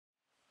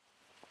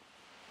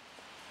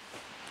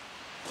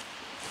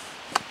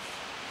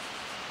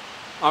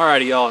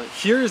Alrighty, y'all,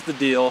 here's the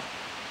deal.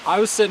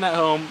 I was sitting at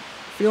home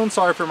feeling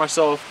sorry for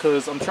myself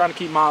because I'm trying to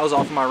keep miles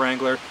off of my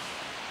Wrangler.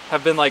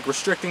 Have been like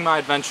restricting my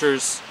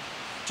adventures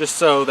just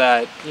so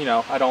that, you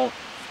know, I don't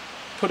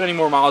put any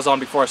more miles on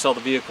before I sell the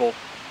vehicle.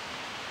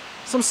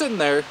 So I'm sitting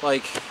there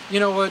like,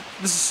 you know what,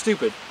 this is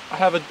stupid. I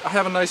have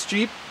a nice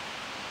Jeep.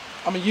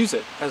 I'm gonna use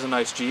it as a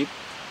nice Jeep.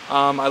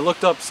 I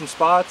looked up some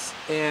spots,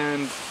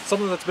 and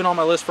something that's been on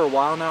my list for a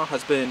while now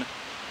has been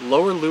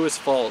Lower Lewis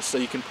Falls. So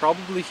you can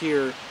probably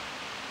hear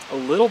a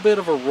little bit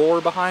of a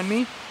roar behind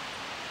me.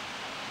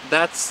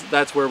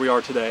 That's where we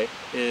are today,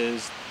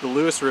 is the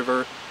Lewis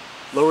River,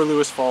 Lower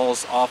Lewis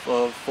Falls off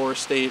of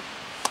Forest State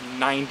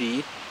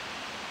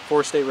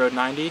Road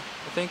 90, I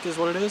think is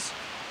what it is.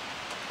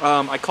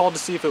 I called to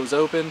see if it was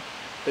open.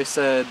 They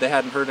said they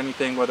hadn't heard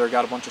anything, whether it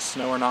got a bunch of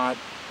snow or not.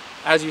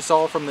 As you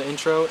saw from the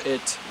intro,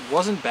 it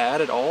wasn't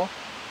bad at all.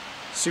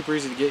 Super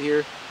easy to get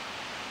here.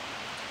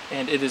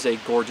 And it is a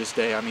gorgeous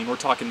day. I mean, we're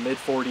talking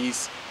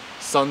mid-40s,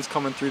 sun's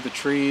coming through the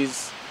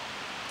trees.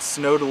 It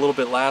snowed a little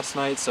bit last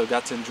night, so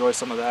got to enjoy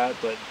some of that,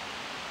 but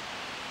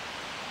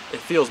it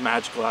feels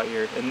magical out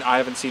here. And I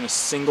haven't seen a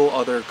single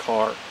other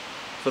car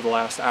for the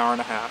last hour and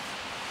a half.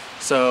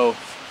 So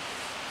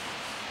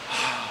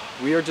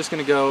we are just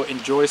gonna go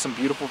enjoy some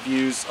beautiful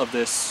views of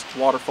this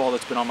waterfall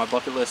that's been on my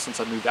bucket list since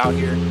I moved out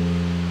here.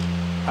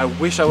 I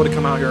wish I would have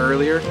come out here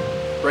earlier.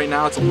 Right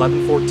now it's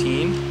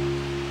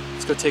 11:14.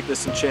 Let's go take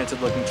this enchanted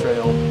looking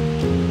trail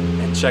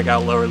and check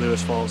out Lower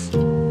Lewis Falls.